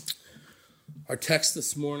Our text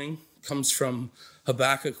this morning comes from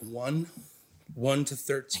Habakkuk 1 to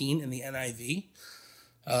 13 in the NIV.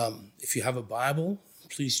 If you have a Bible,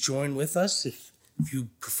 please join with us. If you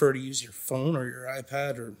prefer to use your phone or your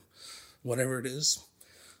iPad or whatever it is,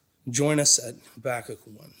 join us at Habakkuk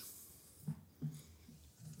 1.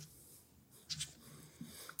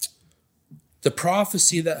 The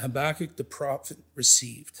prophecy that Habakkuk the prophet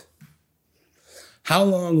received. How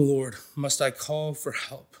long, Lord, must I call for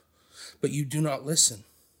help, but you do not listen?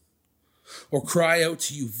 Or cry out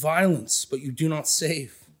to you violence, but you do not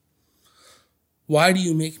save? Why do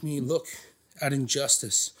you make me look at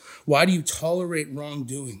injustice? Why do you tolerate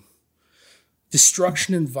wrongdoing?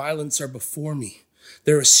 Destruction and violence are before me.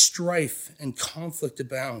 There is strife and conflict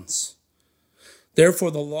abounds.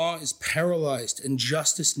 Therefore the law is paralyzed and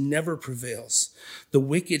justice never prevails. The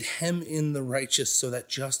wicked hem in the righteous so that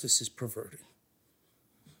justice is perverted.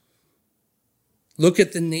 Look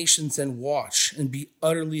at the nations and watch and be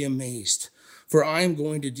utterly amazed. For I am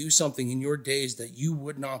going to do something in your days that you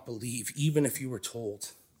would not believe, even if you were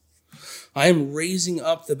told. I am raising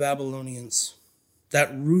up the Babylonians,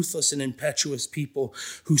 that ruthless and impetuous people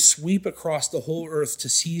who sweep across the whole earth to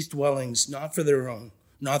seize dwellings, not their own.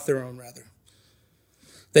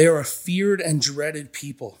 They are a feared and dreaded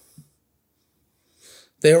people.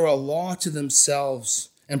 They are a law to themselves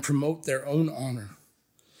and promote their own honor.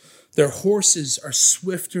 Their horses are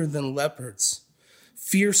swifter than leopards,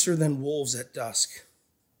 fiercer than wolves at dusk.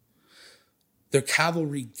 Their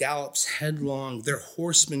cavalry gallops headlong. Their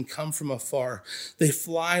horsemen come from afar. They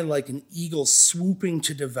fly like an eagle swooping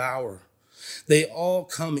to devour. They all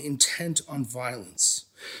come intent on violence.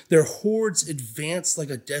 Their hordes advance like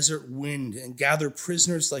a desert wind and gather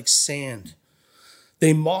prisoners like sand.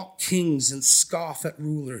 They mock kings and scoff at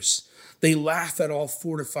rulers. They laugh at all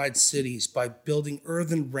fortified cities by building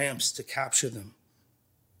earthen ramps to capture them.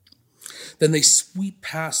 Then they sweep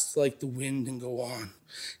past like the wind and go on.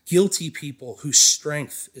 Guilty people whose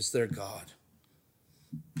strength is their God.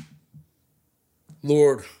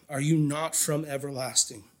 Lord, are you not from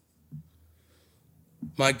everlasting?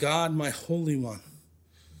 My God, my Holy One,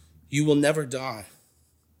 you will never die.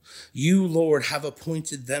 You, Lord, have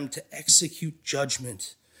appointed them to execute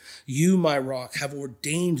judgment. You, my rock, have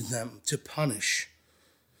ordained them to punish.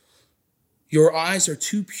 Your eyes are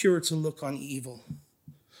too pure to look on evil.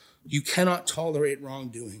 You cannot tolerate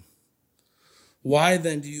wrongdoing. Why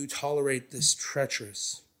then do you tolerate the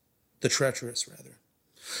treacherous?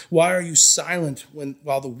 Why are you silent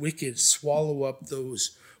while the wicked swallow up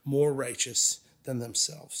those more righteous than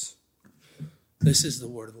themselves? This is the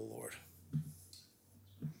word of the Lord.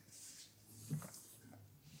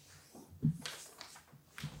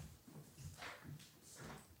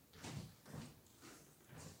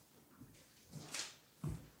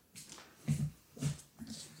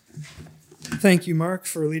 Thank you, Mark,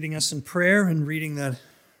 for leading us in prayer and reading that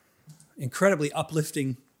incredibly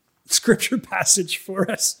uplifting scripture passage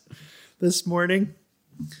for us this morning.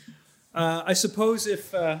 I suppose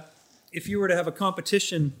if you were to have a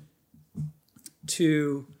competition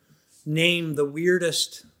to name the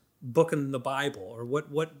weirdest book in the Bible, or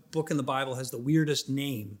what book in the Bible has the weirdest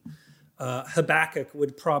name, Habakkuk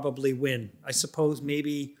would probably win. I suppose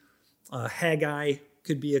maybe Haggai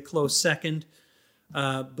could be a close second.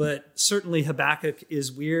 But certainly Habakkuk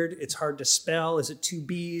is weird. It's hard to spell. Is it two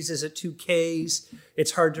B's? Is it two K's?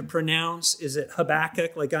 It's hard to pronounce. Is it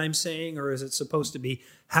Habakkuk, like I'm saying, or is it supposed to be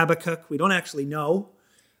Habakkuk? We don't actually know.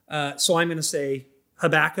 So I'm going to say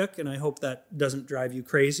Habakkuk, and I hope that doesn't drive you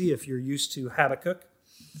crazy if you're used to Habakkuk.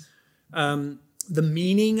 The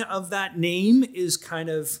meaning of that name is kind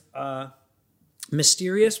of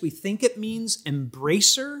mysterious. We think it means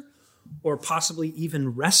embracer or possibly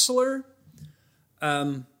even wrestler.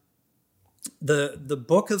 The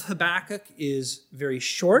book of Habakkuk is very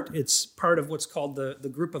short. It's part of what's called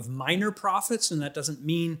the group of minor prophets, and that doesn't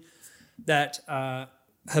mean that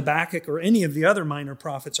Habakkuk or any of the other minor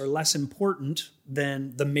prophets are less important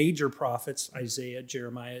than the major prophets, Isaiah,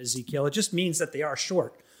 Jeremiah, Ezekiel. It just means that they are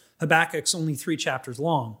short. Habakkuk's only 3 chapters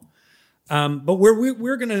long. But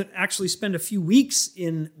we're going to actually spend a few weeks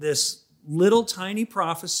in this little tiny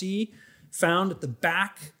prophecy found at the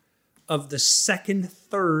back of the second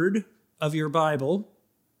third of your Bible.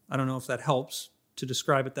 I don't know if that helps to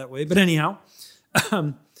describe it that way, but anyhow,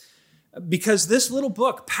 because this little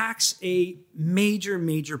book packs a major,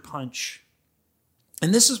 major punch.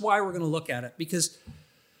 And this is why we're going to look at it, because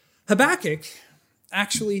Habakkuk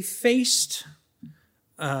actually faced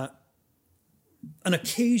an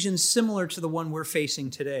occasion similar to the one we're facing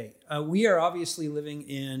today. We are obviously living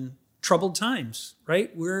in troubled times,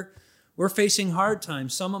 right? We're facing hard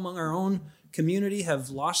times. Some among our own community have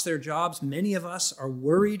lost their jobs. Many of us are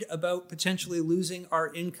worried about potentially losing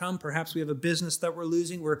our income. Perhaps we have a business that we're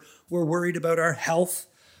losing. We're worried about our health.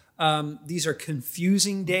 These are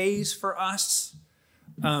confusing days for us.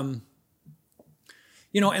 And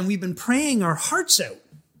we've been praying our hearts out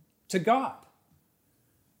to God,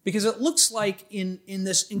 because it looks like in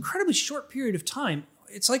this incredibly short period of time,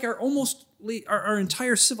 it's like our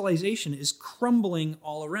entire civilization is crumbling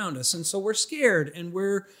all around us. And so we're scared and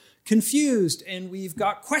we're confused and we've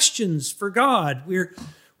got questions for God. We're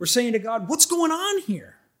saying to God, what's going on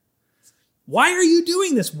here? Why are you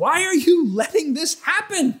doing this? Why are you letting this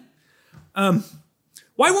happen?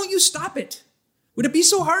 Why won't you stop it? Would it be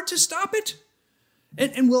so hard to stop it?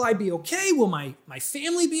 And will I be okay? Will my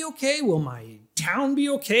family be okay? Will my town be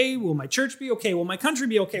okay? Will my church be okay? Will my country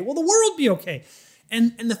be okay? Will the world be okay?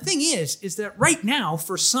 And the thing is that right now,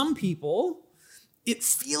 for some people, it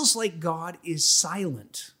feels like God is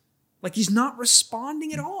silent. Like he's not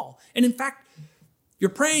responding at all. And in fact, you're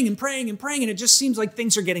praying and praying and praying, and it just seems like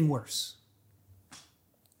things are getting worse.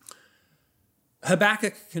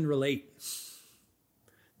 Habakkuk can relate.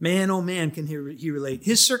 Man, oh man, can he relate.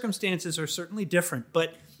 His circumstances are certainly different,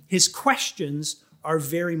 but his questions are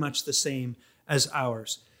very much the same as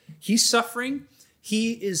ours. He's suffering.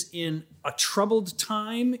 He is in a troubled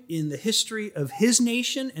time in the history of his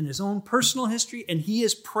nation and his own personal history, and he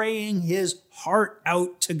is praying his heart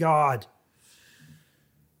out to God.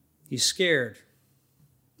 He's scared,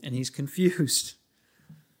 and he's confused.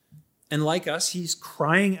 And like us, he's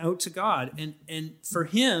crying out to God. And for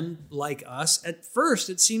him, like us, at first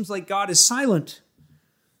it seems like God is silent.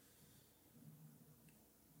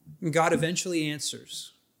 And God eventually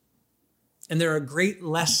answers. And there are great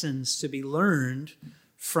lessons to be learned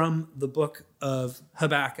from the book of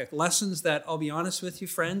Habakkuk. Lessons that, I'll be honest with you,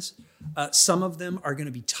 friends, some of them are going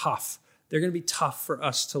to be tough. They're going to be tough for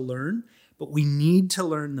us to learn, but we need to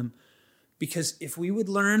learn them. Because if we would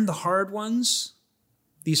learn the hard ones,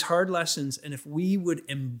 these hard lessons, and if we would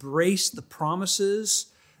embrace the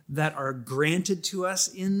promises that are granted to us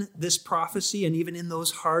in this prophecy and even in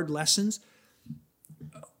those hard lessons,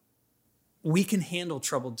 we can handle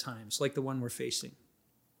troubled times like the one we're facing.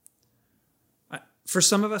 For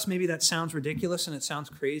some of us, maybe that sounds ridiculous and it sounds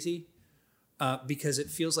crazy because it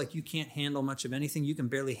feels like you can't handle much of anything. You can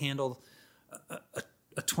barely handle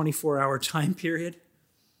a 24-hour time period,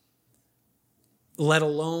 let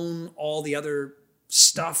alone all the other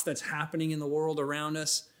stuff that's happening in the world around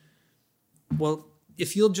us. Well,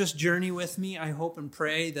 if you'll just journey with me, I hope and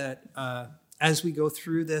pray that as we go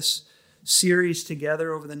through this series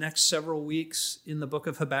together over the next several weeks in the book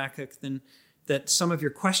of Habakkuk, then that some of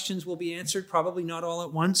your questions will be answered, probably not all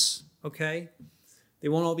at once, okay? They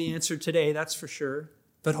won't all be answered today, that's for sure.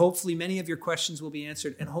 But hopefully many of your questions will be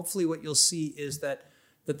answered. And hopefully what you'll see is that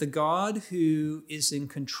the God who is in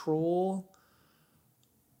control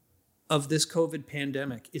of this COVID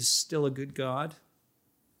pandemic is still a good God,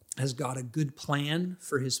 has got a good plan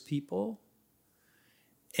for his people,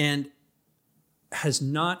 and has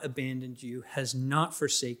not abandoned you, has not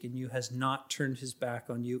forsaken you, has not turned his back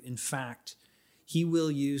on you. In fact, he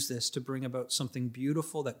will use this to bring about something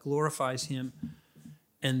beautiful that glorifies him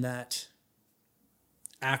and that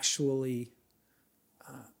actually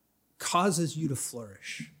causes you to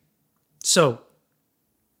flourish. So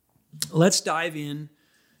let's dive in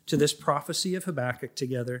to this prophecy of Habakkuk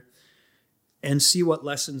together and see what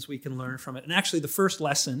lessons we can learn from it. And actually, the first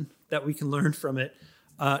lesson that we can learn from it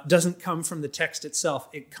doesn't come from the text itself.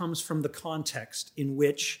 It comes from the context in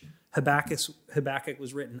which Habakkuk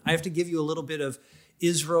was written. I have to give you a little bit of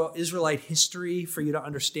Israelite history for you to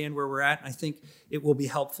understand where we're at. I think it will be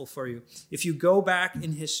helpful for you. If you go back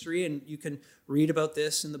in history, and you can read about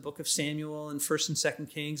this in the book of Samuel and 1st and 2nd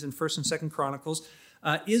Kings and 1st and 2nd Chronicles,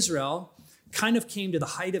 Israel kind of came to the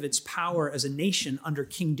height of its power as a nation under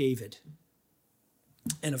King David.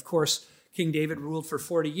 And of course, King David ruled for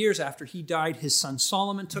 40 years. After he died, his son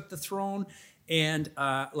Solomon took the throne. And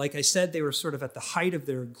like I said, they were sort of at the height of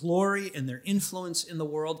their glory and their influence in the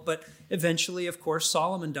world. But eventually, of course,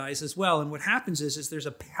 Solomon dies as well. And what happens is there's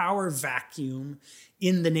a power vacuum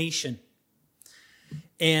in the nation.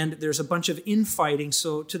 And there's a bunch of infighting,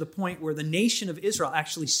 so to the point where the nation of Israel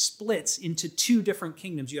actually splits into two different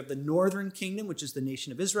kingdoms. You have the northern kingdom, which is the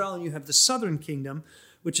nation of Israel, and you have the southern kingdom,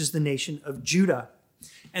 which is the nation of Judah.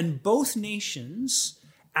 And both nations,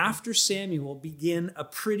 after Samuel, begin a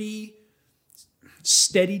pretty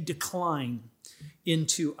steady decline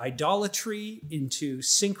into idolatry, into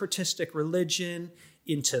syncretistic religion,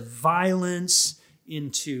 into violence,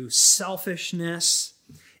 into selfishness.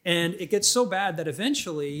 And it gets so bad that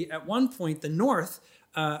eventually, at one point, the north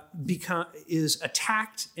is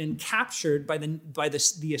attacked and captured by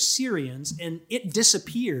the Assyrians, and it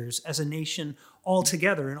disappears as a nation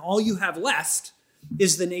altogether. And all you have left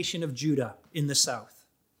is the nation of Judah in the south.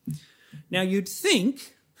 Now you'd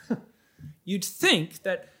think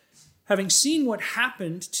that having seen what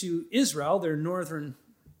happened to Israel, their northern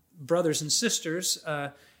brothers and sisters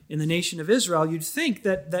in the nation of Israel, you'd think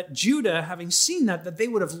that Judah, having seen that they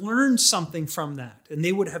would have learned something from that, and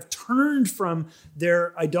they would have turned from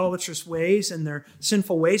their idolatrous ways and their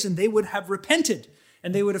sinful ways, and they would have repented,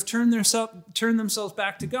 and they would have turned themselves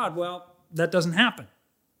back to God. Well, that doesn't happen.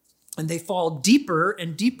 And they fall deeper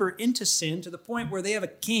and deeper into sin to the point where they have a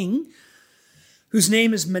king whose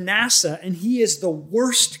name is Manasseh, and he is the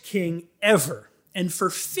worst king ever. And for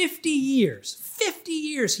 50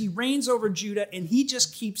 years, he reigns over Judah, and he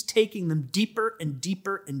just keeps taking them deeper and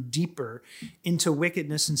deeper and deeper into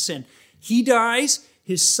wickedness and sin. He dies.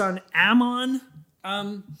 His son Ammon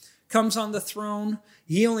comes on the throne.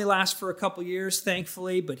 He only lasts for a couple years,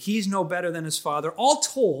 thankfully, but he's no better than his father. All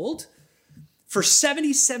told, for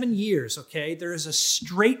 77 years, there is a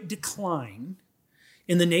straight decline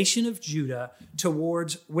in the nation of Judah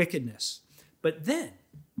towards wickedness. But then,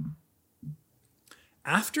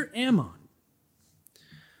 after Ammon,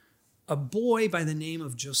 a boy by the name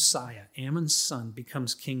of Josiah, Ammon's son,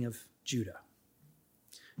 becomes king of Judah.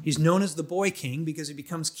 He's known as the boy king because he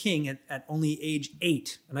becomes king at only age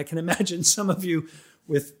 8. And I can imagine some of you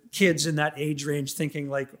with kids in that age range thinking,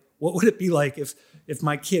 like, what would it be like if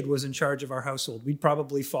my kid was in charge of our household? We'd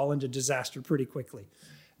probably fall into disaster pretty quickly.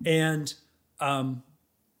 And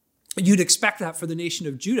you'd expect that for the nation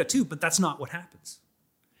of Judah too, but that's not what happens.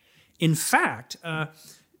 In fact,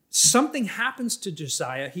 something happens to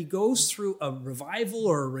Josiah. He goes through a revival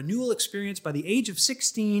or a renewal experience. By the age of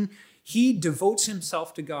 16, he devotes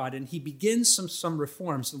himself to God, and he begins some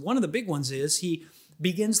reforms. One of the big ones is he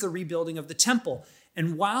begins the rebuilding of the temple.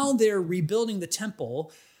 And while they're rebuilding the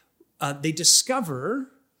temple, they discover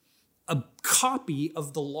a copy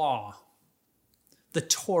of the law, the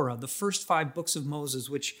Torah, the first 5 books of Moses,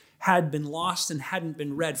 which had been lost and hadn't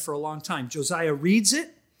been read for a long time. Josiah reads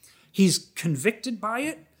it. He's convicted by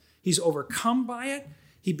it. He's overcome by it.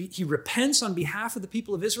 He repents on behalf of the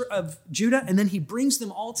people of Israel, of Judah, and then he brings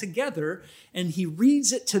them all together and he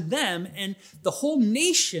reads it to them, and the whole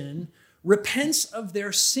nation repents of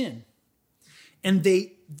their sin. And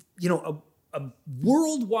they, a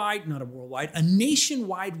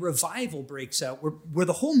nationwide revival breaks out where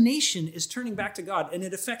the whole nation is turning back to God, and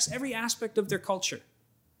it affects every aspect of their culture.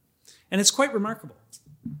 And it's quite remarkable.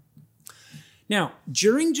 Now,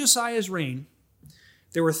 during Josiah's reign,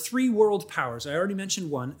 there were 3 world powers. I already mentioned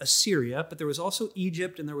one, Assyria, but there was also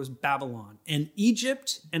Egypt and there was Babylon. And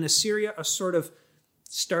Egypt and Assyria are sort of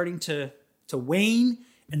starting to wane,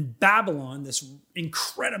 and Babylon, this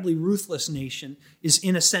incredibly ruthless nation, is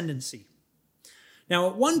in ascendancy. Now,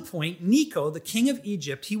 at one point, Necho, the king of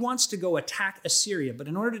Egypt, he wants to go attack Assyria, but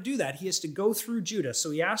in order to do that, he has to go through Judah.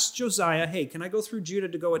 So he asks Josiah, hey, can I go through Judah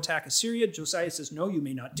to go attack Assyria? Josiah says, no, you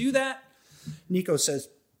may not do that. Necho says,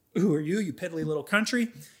 who are you, you piddly little country?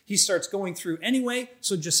 He starts going through anyway.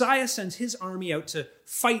 So Josiah sends his army out to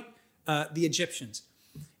fight the Egyptians.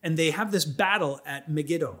 And they have this battle at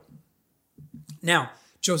Megiddo. Now,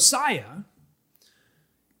 Josiah,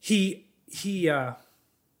 what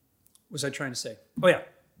was I trying to say? Oh, yeah.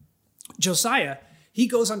 Josiah, he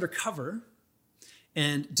goes undercover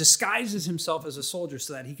and disguises himself as a soldier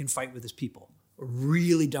so that he can fight with his people. A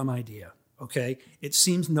really dumb idea, okay? It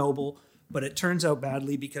seems noble, but it turns out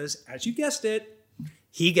badly because, as you guessed it,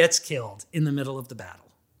 he gets killed in the middle of the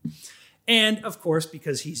battle. And, of course,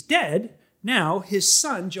 because he's dead, now his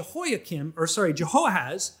son,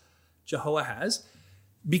 Jehoahaz,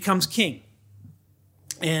 becomes king.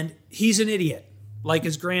 And he's an idiot, like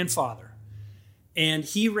his grandfather. And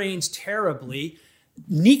he reigns terribly.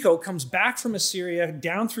 Necho comes back from Assyria,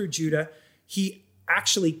 down through Judah. He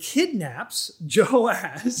actually kidnaps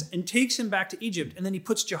Jehoahaz and takes him back to Egypt. And then he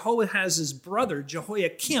puts Jehoahaz's brother,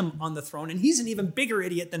 Jehoiakim, on the throne. And he's an even bigger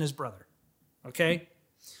idiot than his brother. Okay?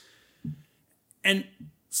 And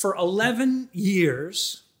for 11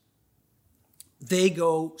 years, they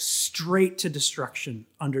go straight to destruction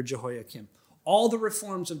under Jehoiakim. All the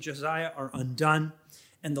reforms of Josiah are undone,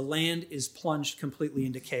 and the land is plunged completely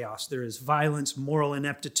into chaos. There is violence, moral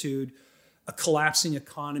ineptitude, a collapsing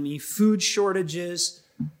economy, food shortages.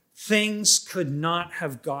 Things could not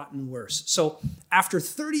have gotten worse. So after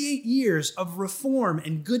 38 years of reform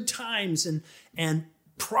and good times and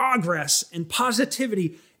progress and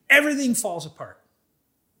positivity, everything falls apart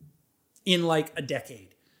in like a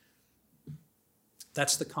decade.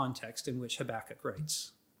 That's the context in which Habakkuk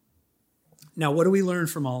writes. Now, what do we learn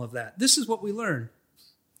from all of that? This is what we learn.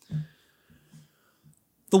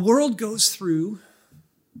 The world goes through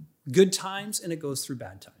good times and it goes through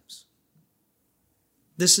bad times.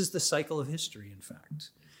 This is the cycle of history, in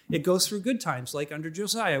fact. It goes through good times, like under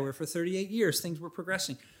Josiah, where for 38 years things were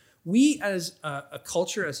progressing. We as a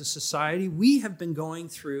culture, as a society, we have been going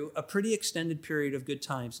through a pretty extended period of good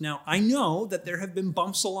times. Now, I know that there have been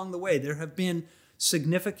bumps along the way. There have been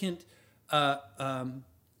significant,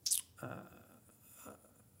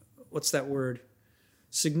 what's that word?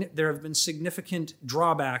 There have been significant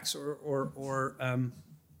drawbacks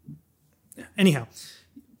anyhow.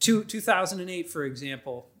 2008, for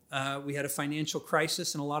example, we had a financial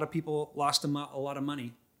crisis and a lot of people lost a lot of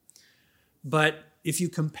money. But if you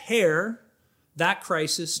compare that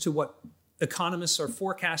crisis to what economists are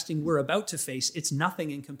forecasting we're about to face, it's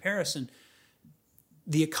nothing in comparison.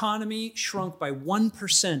 The economy shrunk by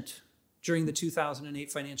 1% during the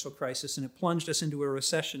 2008 financial crisis, and it plunged us into a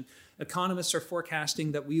recession. Economists are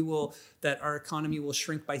forecasting that our economy will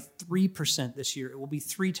shrink by 3% this year. It will be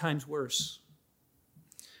 3 times worse.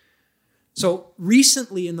 So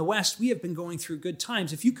recently in the West, we have been going through good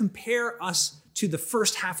times. If you compare us to the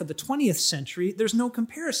first half of the 20th century, there's no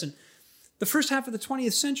comparison. The first half of the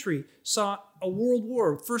 20th century saw a world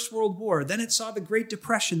war, First World War. Then it saw the Great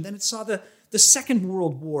Depression. Then it saw the Second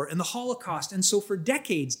World War and the Holocaust. And so for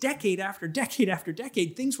decades, decade after decade after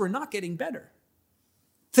decade, things were not getting better.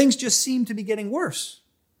 Things just seemed to be getting worse.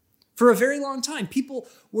 For a very long time, people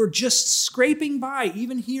were just scraping by,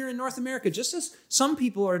 even here in North America, just as some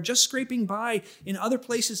people are just scraping by in other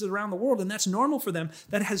places around the world, and that's normal for them.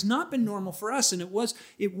 That has not been normal for us, and it was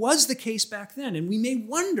the case back then. And we may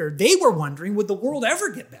wonder, they were wondering, would the world ever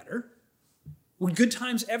get better? Would good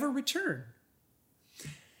times ever return?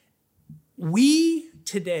 We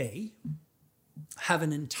today have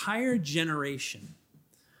an entire generation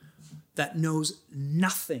that knows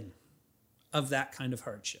nothing of that kind of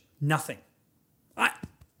hardship. Nothing.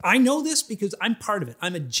 I know this because I'm part of it.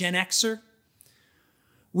 I'm a Gen Xer.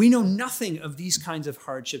 We know nothing of these kinds of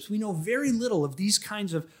hardships. We know very little of these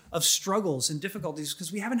kinds of struggles and difficulties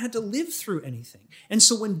because we haven't had to live through anything. And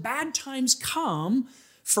so when bad times come,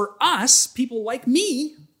 for us, people like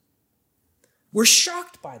me, we're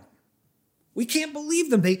shocked by them. We can't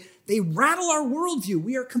believe them. They rattle our worldview.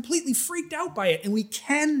 We are completely freaked out by it, and we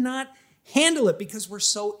cannot handle it because we're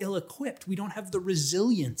so ill-equipped. We don't have the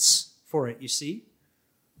resilience for it, you see.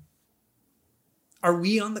 Are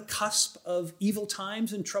we on the cusp of evil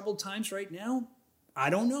times and troubled times right now?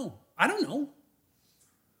 I don't know.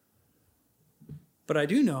 But I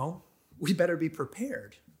do know we better be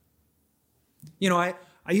prepared. You know, I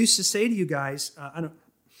used to say to you guys, I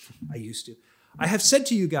have said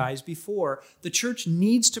to you guys before, the church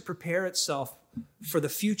needs to prepare itself for the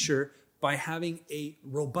future by having a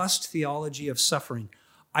robust theology of suffering.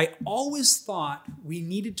 I always thought we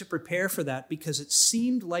needed to prepare for that because it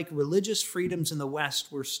seemed like religious freedoms in the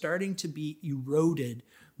West were starting to be eroded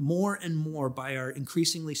more and more by our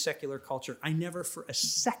increasingly secular culture. I never for a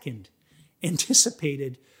second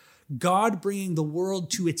anticipated God bringing the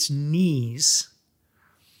world to its knees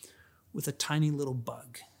with a tiny little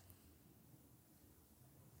bug.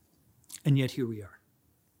 And yet here we are.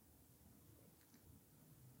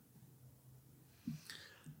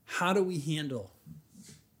 How do we handle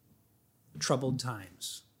troubled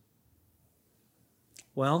times?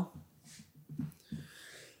 Well,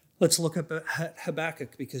 let's look at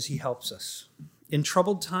Habakkuk because he helps us. In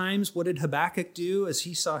troubled times, what did Habakkuk do as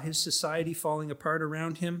he saw his society falling apart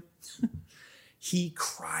around him? He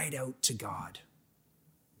cried out to God.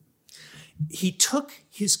 He took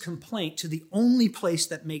his complaint to the only place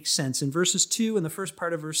that makes sense. In verses 2 and the first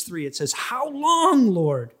part of verse 3, it says, "How long,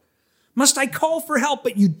 Lord? Must I call for help,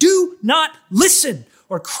 but you do not listen,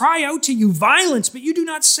 or cry out to you violence, but you do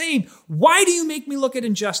not save? Why do you make me look at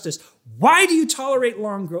injustice? Why do you tolerate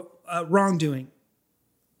wrongdoing?"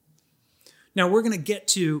 Now, we're going to get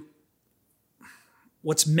to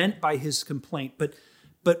what's meant by his complaint, but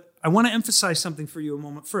I want to emphasize something for you a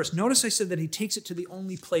moment first. Notice I said that he takes it to the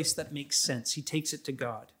only place that makes sense. He takes it to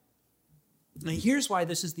God. Now, here's why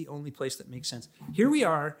this is the only place that makes sense. Here we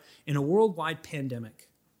are in a worldwide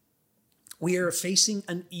pandemic. We are facing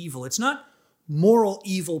an evil. It's not moral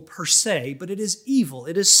evil per se, but it is evil.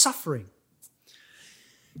 It is suffering.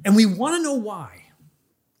 And we want to know why.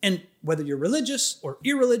 And whether you're religious or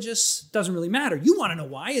irreligious, doesn't really matter. You want to know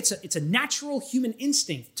why. It's a natural human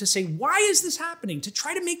instinct to say, why is this happening? To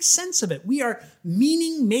try to make sense of it. We are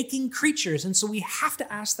meaning-making creatures, and so we have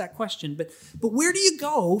to ask that question. But where do you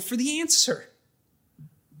go for the answer?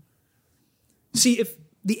 See, if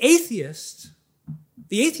the atheist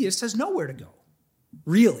has nowhere to go,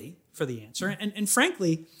 really. for the answer. And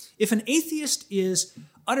frankly, if an atheist is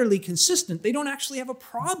utterly consistent, they don't actually have a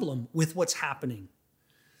problem with what's happening.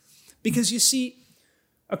 Because you see,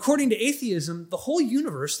 according to atheism, the whole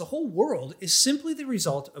universe, the whole world is simply the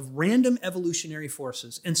result of random evolutionary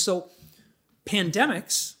forces. And so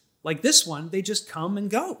pandemics like this one, they just come and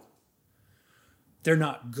go. They're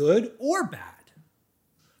not good or bad.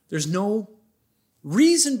 There's no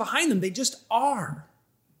reason behind them. They just are.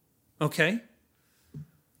 Okay?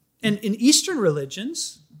 And in Eastern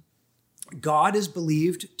religions, God is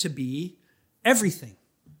believed to be everything.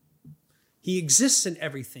 He exists in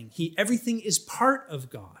everything. Everything is part of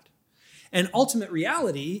God. And ultimate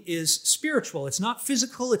reality is spiritual. It's not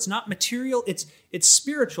physical. It's not material. It's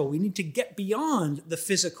spiritual. We need to get beyond the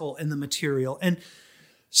physical and the material. And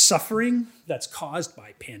suffering that's caused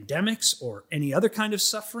by pandemics or any other kind of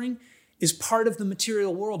suffering is part of the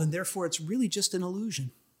material world, and therefore it's really just an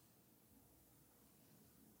illusion.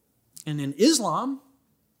 And in Islam,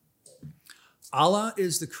 Allah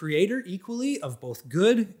is the creator equally of both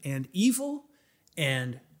good and evil,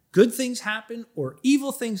 and good things happen or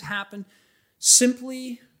evil things happen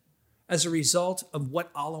simply as a result of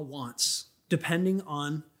what Allah wants, depending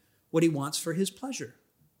on what he wants for his pleasure.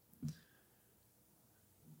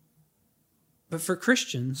 But for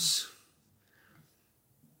Christians,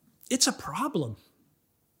 it's a problem.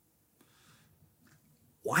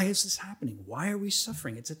 Why is this happening? Why are we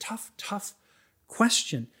suffering? It's a tough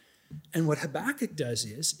question. And what Habakkuk does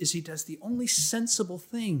is he does the only sensible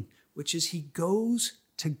thing, which is he goes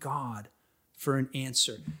to God for an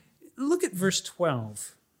answer. Look at verse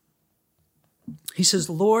 12. He says,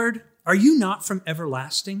 Lord, are you not from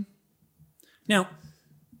everlasting? Now,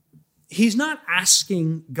 he's not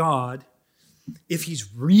asking God if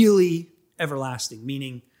he's really everlasting,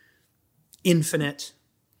 meaning infinite,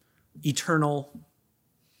 eternal,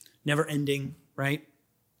 never ending, right?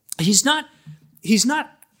 He's not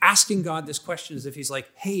asking God this question as if he's like,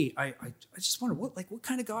 hey, I just wonder, what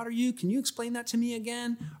kind of God are you? Can you explain that to me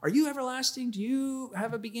again? Are you everlasting? Do you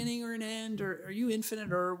have a beginning or an end? Or are you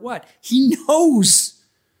infinite or what? He knows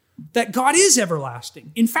that God is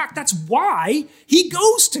everlasting. In fact, that's why he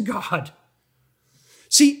goes to God.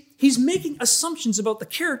 See, he's making assumptions about the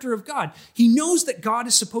character of God. He knows that God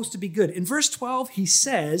is supposed to be good. In verse 12, he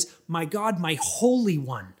says, my God, my Holy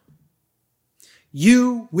One,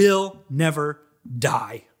 you will never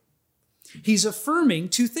die. He's affirming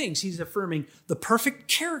two things. He's affirming the perfect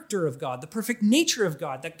character of God, the perfect nature of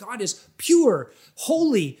God, that God is pure,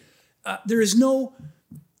 holy. There is no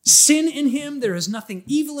sin in him. There is nothing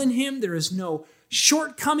evil in him. There is no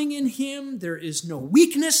shortcoming in him. There is no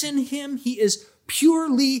weakness in him. He is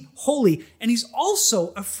purely holy. And he's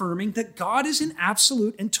also affirming that God is in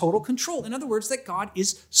absolute and total control. In other words, that God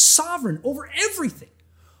is sovereign over everything,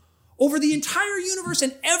 over the entire universe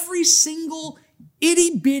and every single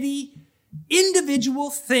itty-bitty individual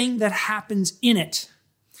thing that happens in it.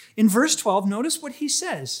 In verse 12, notice what he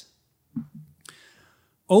says.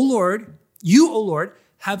 O Lord, you, O Lord,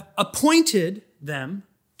 have appointed them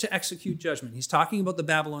to execute judgment. He's talking about the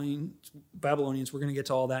Babylonians. We're going to get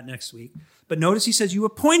to all that next week. But notice he says, you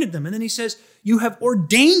appointed them. And then he says, you have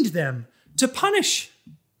ordained them to punish.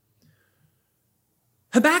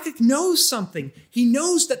 Habakkuk knows something. He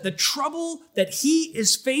knows that the trouble that he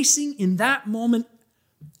is facing in that moment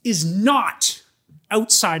is not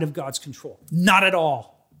outside of God's control. Not at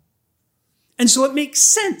all. And so it makes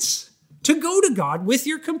sense to go to God with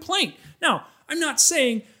your complaint. Now, I'm not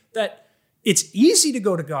saying that it's easy to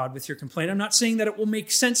go to God with your complaint. I'm not saying that it will make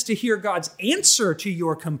sense to hear God's answer to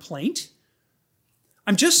your complaint.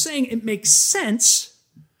 I'm just saying it makes sense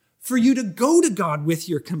for you to go to God with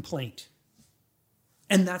your complaint.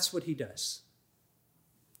 And that's what he does.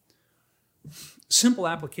 Simple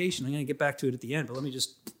application. I'm going to get back to it at the end, but let me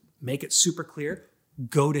just make it super clear.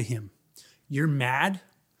 Go to him. You're mad.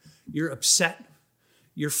 You're upset.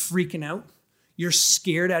 You're freaking out. You're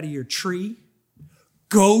scared out of your tree.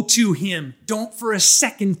 Go to him. Don't for a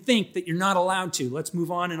second think that you're not allowed to. Let's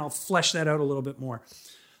move on and I'll flesh that out a little bit more.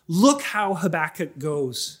 Look how Habakkuk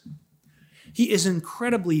goes. He is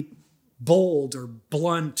incredibly bold or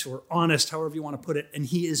blunt or honest, however you want to put it, and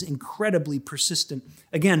he is incredibly persistent.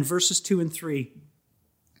 Again, verses 2 and 3.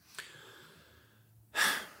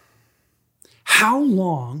 How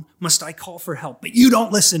long must I call for help, but you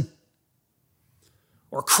don't listen?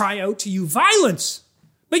 Or cry out to you violence,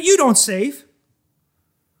 but you don't save?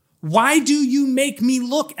 Why do you make me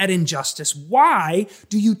look at injustice? Why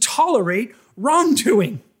do you tolerate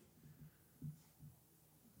wrongdoing?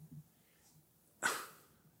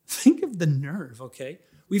 Think of the nerve, okay?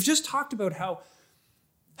 We've just talked about how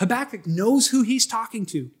Habakkuk knows who he's talking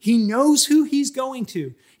to. He knows who he's going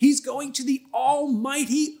to. He's going to the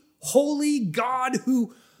almighty, holy God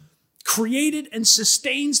who created and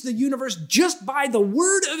sustains the universe just by the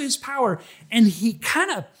word of his power. And he kind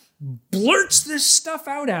of blurts this stuff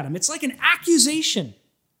out at him. It's like an accusation.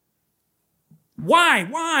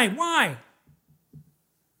 Why?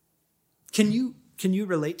 Can you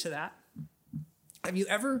relate to that? Have you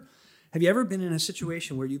ever been in a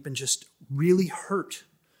situation where you've been just really hurt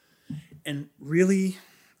and really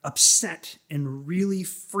upset and really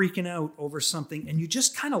freaking out over something, and you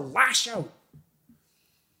just kind of lash out?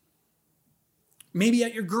 Maybe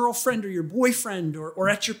at your girlfriend or your boyfriend or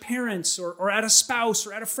at your parents or at a spouse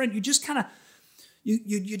or at a friend. You just kind of,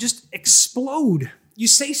 you just explode. You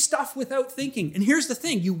say stuff without thinking. And here's the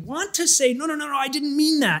thing. You want to say, no, I didn't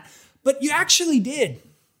mean that. But you actually did.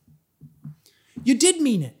 You did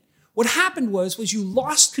mean it. What happened was you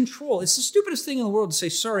lost control. It's the stupidest thing in the world to say,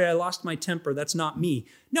 sorry, I lost my temper. That's not me.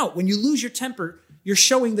 No, when you lose your temper, you're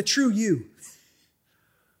showing the true you.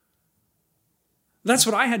 That's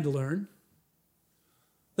what I had to learn.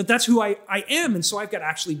 That's who I am, and so I've got to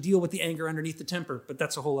actually deal with the anger underneath the temper, but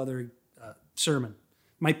that's a whole other sermon.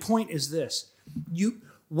 My point is this.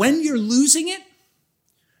 When you're losing it,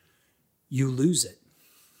 you lose it.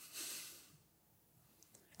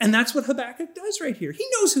 And that's what Habakkuk does right here. He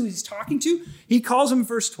knows who he's talking to. He calls him,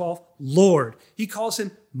 verse 12, Lord. He calls him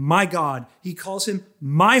my God. He calls him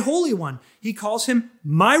my Holy One. He calls him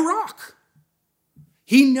my rock.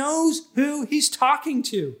 He knows who he's talking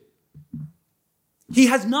to. He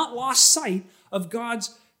has not lost sight of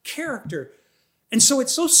God's character. And so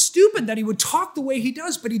it's so stupid that he would talk the way he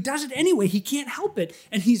does, but he does it anyway. He can't help it.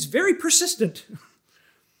 And he's very persistent.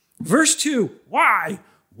 Verse 2, why?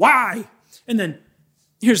 And then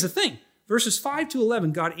here's the thing. Verses 5 to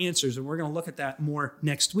 11, God answers, and we're going to look at that more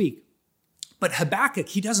next week. But Habakkuk,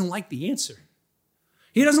 he doesn't like the answer.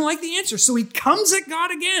 So he comes at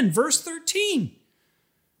God again. Verse 13.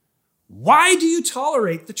 Why do you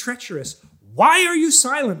tolerate the treacherous? Why are you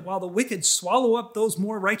silent while the wicked swallow up those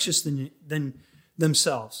more righteous than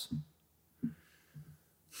themselves?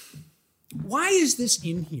 Why is this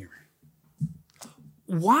in here?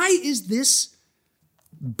 Why is this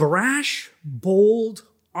brash, bold,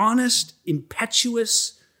 honest,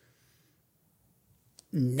 impetuous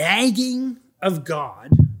nagging of God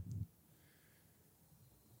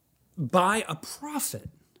by a prophet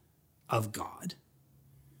of God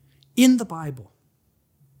in the Bible?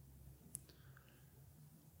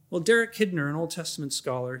 Well, Derek Kidner, an Old Testament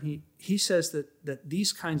scholar, he says that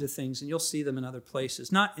these kinds of things, and you'll see them in other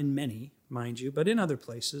places, not in many, mind you, but in other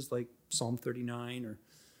places like Psalm 39 or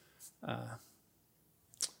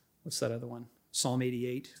what's that other one? Psalm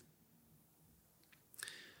 88.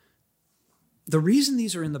 The reason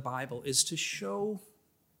these are in the Bible is to show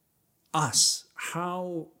us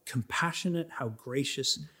how compassionate, how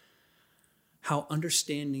gracious, how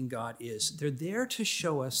understanding God is. They're there to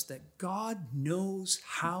show us that God knows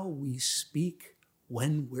how we speak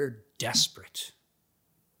when we're desperate.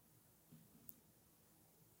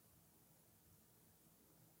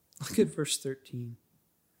 Look at verse 13.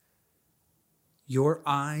 Your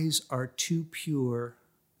eyes are too pure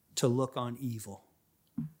to look on evil.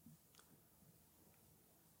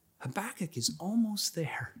 Habakkuk is almost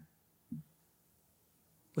there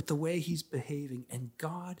with the way he's behaving, and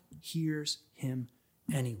God hears him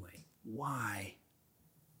anyway. Why?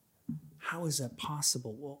 How is that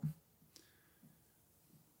possible? Well,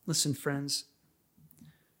 listen, friends,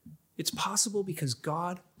 it's possible because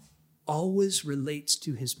God always relates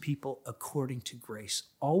to his people according to grace.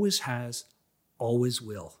 Always has, always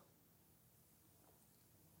will.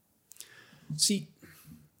 See,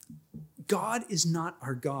 God is not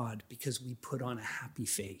our God because we put on a happy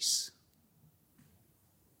face.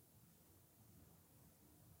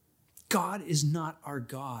 God is not our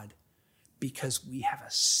God because we have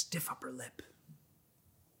a stiff upper lip.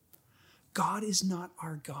 God is not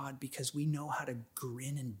our God because we know how to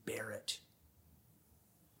grin and bear it.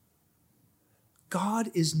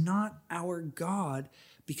 God is not our God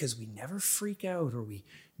because we never freak out or we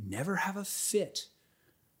never have a fit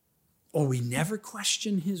or we never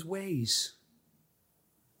question his ways.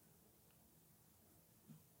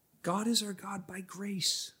 God is our God by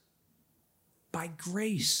grace. By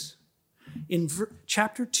grace. In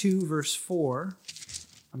chapter 2, verse 4,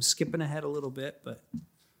 I'm skipping ahead a little bit, but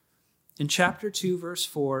in chapter 2, verse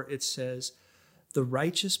 4, it says, the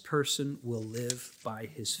righteous person will live by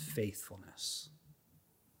his faithfulness.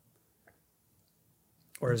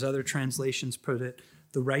 Or as other translations put it,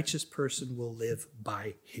 the righteous person will live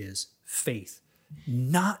by his faith,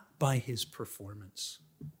 not by his performance.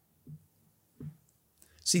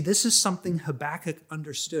 See, this is something Habakkuk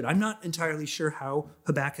understood. I'm not entirely sure how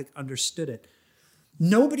Habakkuk understood it.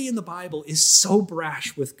 Nobody in the Bible is so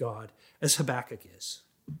brash with God as Habakkuk is.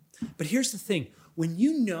 But here's the thing. When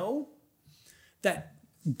you know that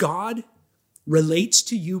God relates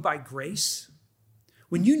to you by grace,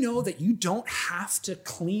 when you know that you don't have to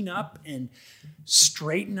clean up and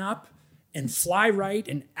straighten up and fly right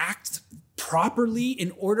and act properly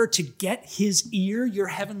in order to get his ear, your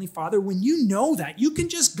heavenly Father, when you know that, you can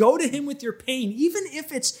just go to him with your pain, even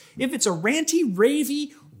if it's a ranty,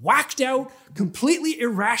 ravey, whacked out, completely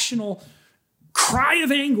irrational cry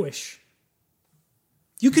of anguish.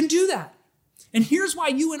 You can do that. And here's why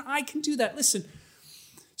you and I can do that. Listen,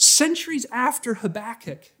 centuries after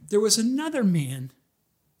Habakkuk, there was another man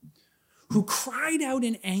who cried out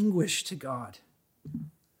in anguish to God.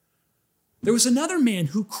 There was another man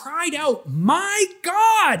who cried out, "My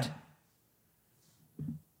God!"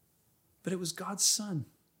 But it was God's Son,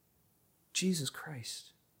 Jesus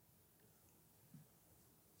Christ.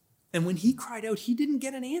 And when he cried out, he didn't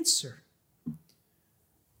get an answer.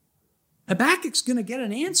 Habakkuk's going to get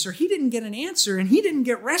an answer. He didn't get an answer, and he didn't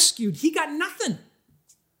get rescued. He got nothing.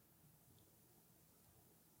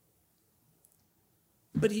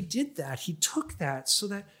 But he did that. He took that so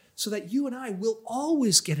that you and I will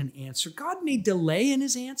always get an answer. God may delay in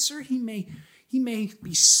his answer. He may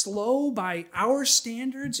be slow by our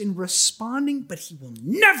standards in responding, but he will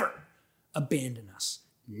never abandon us.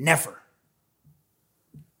 Never.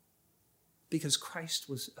 Because Christ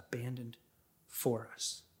was abandoned for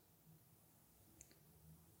us.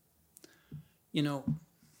 You know,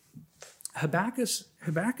 Habakkuk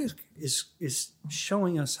is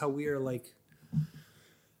showing us how we are like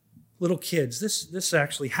little kids. This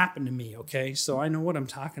actually happened to me, okay? So I know what I'm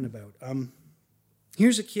talking about.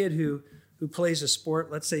 Here's a kid who plays a sport.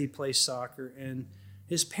 Let's say he plays soccer, and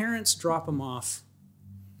his parents drop him off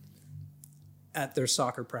at their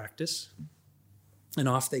soccer practice, and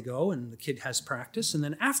off they go, and the kid has practice. And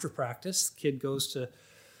then after practice, the kid goes to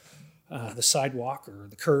the sidewalk or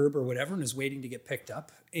the curb or whatever and is waiting to get picked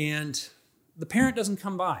up. And the parent doesn't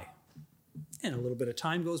come by. And a little bit of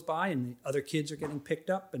time goes by, and the other kids are getting picked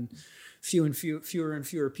up, and fewer and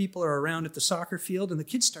fewer people are around at the soccer field, and the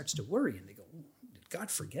kid starts to worry, and they go, "Did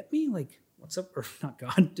God forget me? Like, what's up?" Or not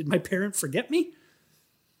God, did my parent forget me?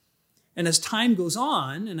 And as time goes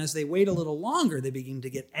on, and as they wait a little longer, they begin to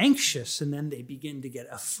get anxious, and then they begin to get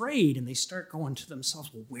afraid, and they start going to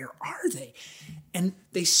themselves, "Well, where are they?" And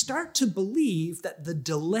they start to believe that the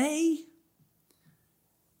delay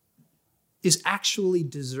is actually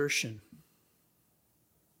desertion.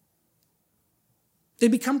 They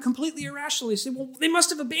become completely irrational. They say, "Well, they must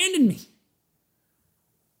have abandoned me.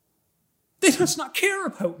 They must not care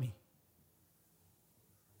about me."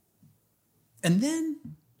 And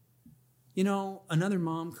then, you know, another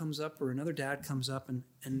mom comes up or another dad comes up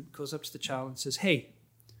and goes up to the child and says, "Hey,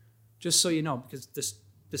 just so you know," because this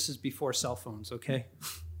is before cell phones, okay?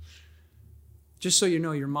 "Just so you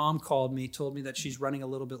know, your mom called me, told me that she's running a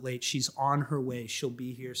little bit late. She's on her way. She'll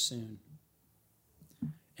be here soon."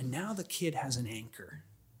 And now the kid has an anchor.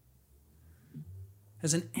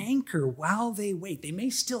 Has an anchor while they wait. They may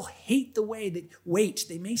still hate the way they wait.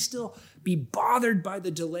 They may still be bothered by the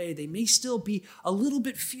delay. They may still be a little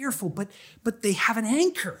bit fearful, but they have an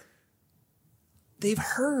anchor. They've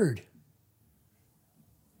heard.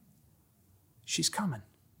 She's coming.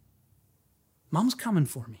 Mom's coming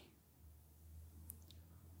for me.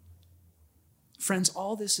 Friends,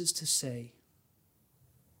 all this is to say,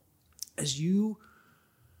 as you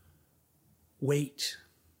wait,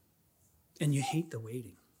 and you hate the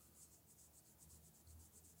waiting,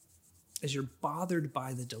 as you're bothered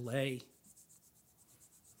by the delay,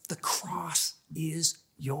 the cross is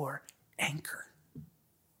your anchor.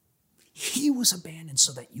 He was abandoned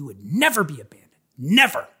so that you would never be abandoned.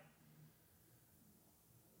 Never.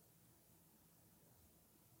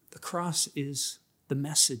 The cross is the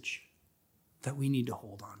message that we need to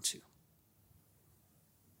hold on to.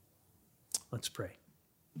 Let's pray.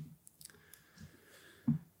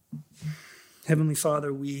 Heavenly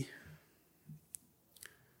Father, we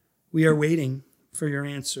are waiting for your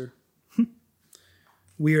answer.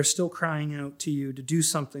 We are still crying out to you to do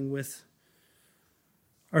something with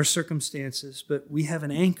our circumstances, but we have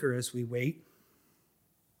an anchor as we wait.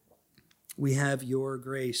 We have your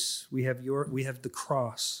grace. We have the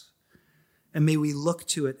cross. And may we look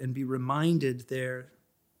to it and be reminded there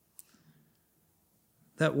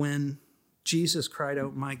that when Jesus cried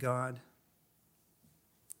out, "My God,"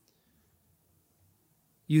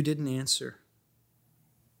 you didn't answer.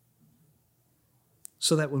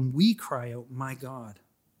 So that when we cry out, "My God,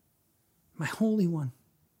 my Holy One,"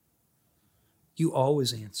 You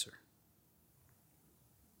always answer.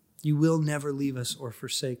 You will never leave us or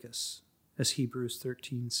forsake us, as Hebrews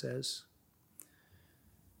 13 says.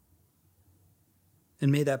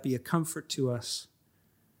 And may that be a comfort to us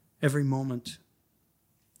every moment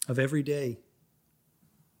of every day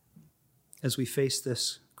as we face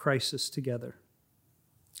this crisis together.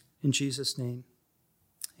 In Jesus' name,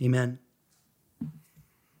 amen.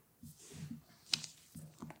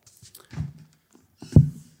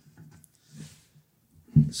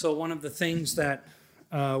 So one of the things that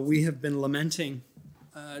we have been lamenting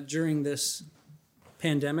during this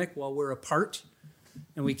pandemic while we're apart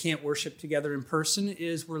and we can't worship together in person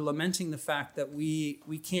is we're lamenting the fact that we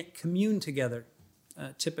can't commune together.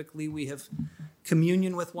 Typically, we have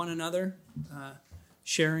communion with one another,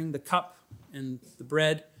 sharing the cup and the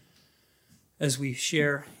bread as we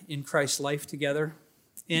share in Christ's life together.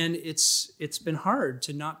 And it's been hard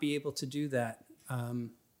to not be able to do that.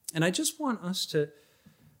 And I just want us to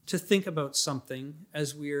think about something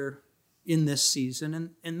as we're in this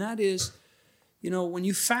season, and that is, when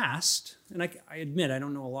you fast, and I admit I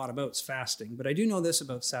don't know a lot about fasting, but I do know this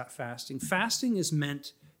about fasting. Fasting is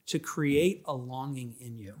meant to create a longing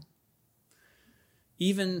in you.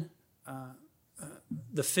 Even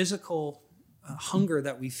the physical hunger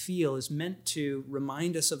that we feel is meant to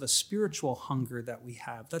remind us of a spiritual hunger that we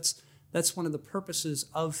have. That's one of the purposes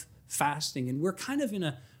of fasting, and we're kind of in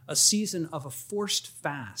a season of a forced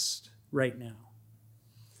fast right now.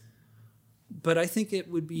 But I think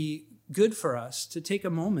it would be good for us to take a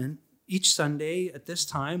moment each Sunday at this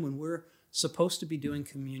time when we're supposed to be doing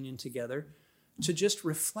communion together to just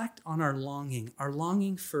reflect on our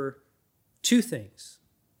longing for two things.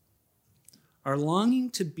 Our longing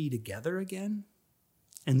to be together again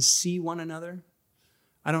and see one another.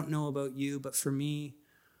 I don't know about you, but for me,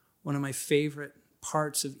 one of my favorite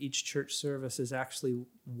parts of each church service is actually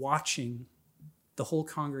watching the whole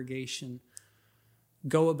congregation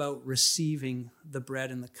go about receiving the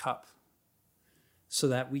bread and the cup so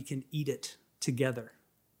that we can eat it together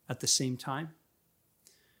at the same time.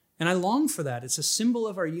 And I long for that. It's a symbol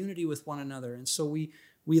of our unity with one another. And so we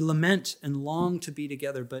lament and long to be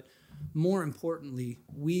together, but more importantly,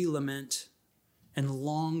 we lament and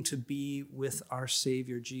long to be with our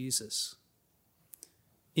Savior Jesus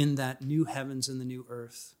in that new heavens and the new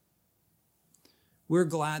earth. We're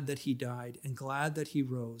glad that he died and glad that he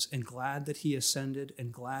rose and glad that he ascended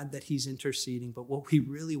and glad that he's interceding. But what we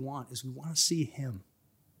really want is we want to see him.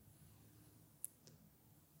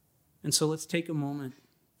 And so let's take a moment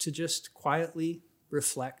to just quietly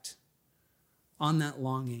reflect on that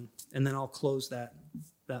longing, and then I'll close that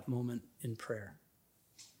moment in prayer.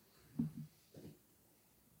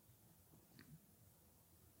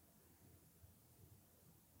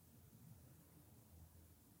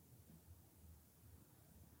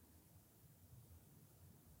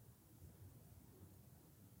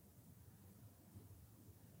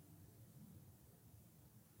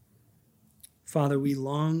 Father, we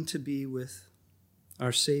long to be with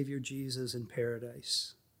our Savior Jesus in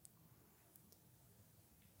paradise,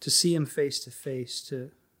 to see him face to face,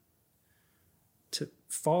 to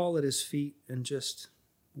fall at his feet and just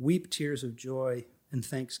weep tears of joy and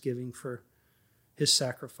thanksgiving for his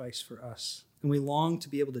sacrifice for us. And we long to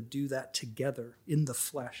be able to do that together in the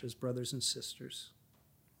flesh as brothers and sisters.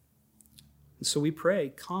 And so we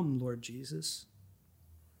pray, come, Lord Jesus.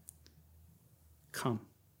 Come.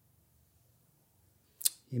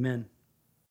 Amen.